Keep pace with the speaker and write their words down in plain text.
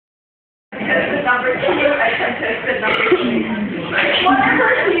number 2, and contestant number 3.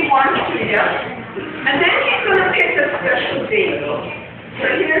 Whatever he wants to, yeah? And then he's going to pick a special date. So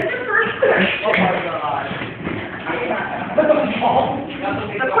here's the first question. Oh my God.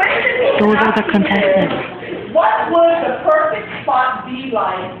 The question is, those are the contestants. what would the perfect spot be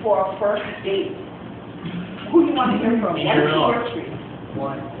like for a first date? Who do you want to hear from?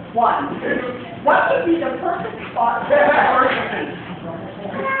 One. What would be the perfect spot for a first date?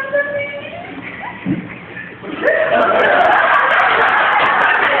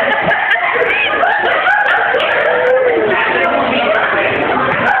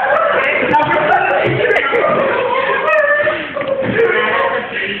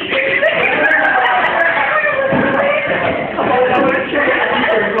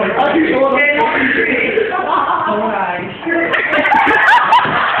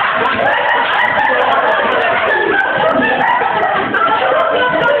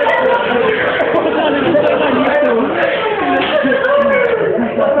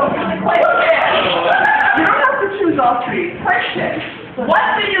 Question. What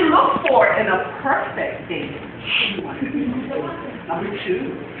do you look for in a perfect date? Number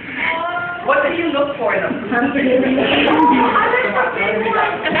 2. What do you look for in a perfect date?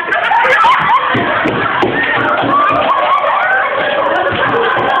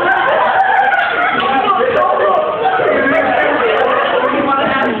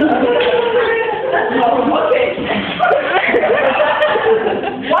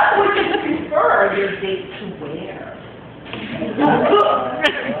 What would you prefer your date to wear?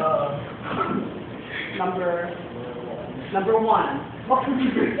 Number 1. What would you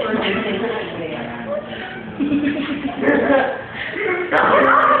prefer your date to wear?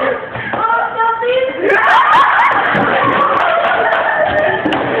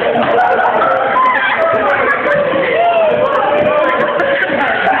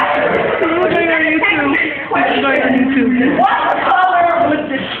 What color would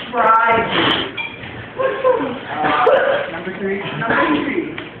describe you? Number 3.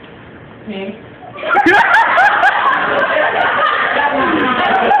 Pink.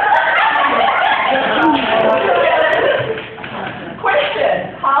 Question.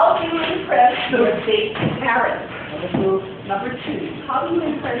 How do you impress your date parents? Number 2. How do you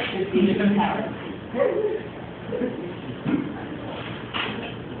impress your date parents?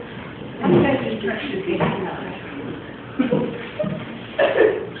 How do you impress your date parents?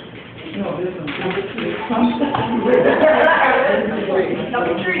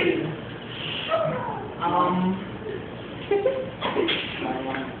 Number 3.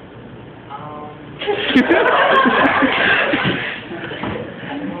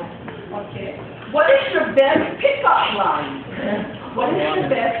 Okay. What is your best pickup line? What is your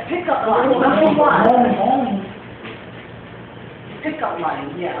best pickup line? Number 1. Pickup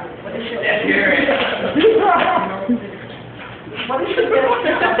line, yeah. What is your best pickup line? What is your best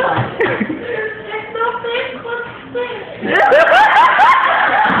pickup line?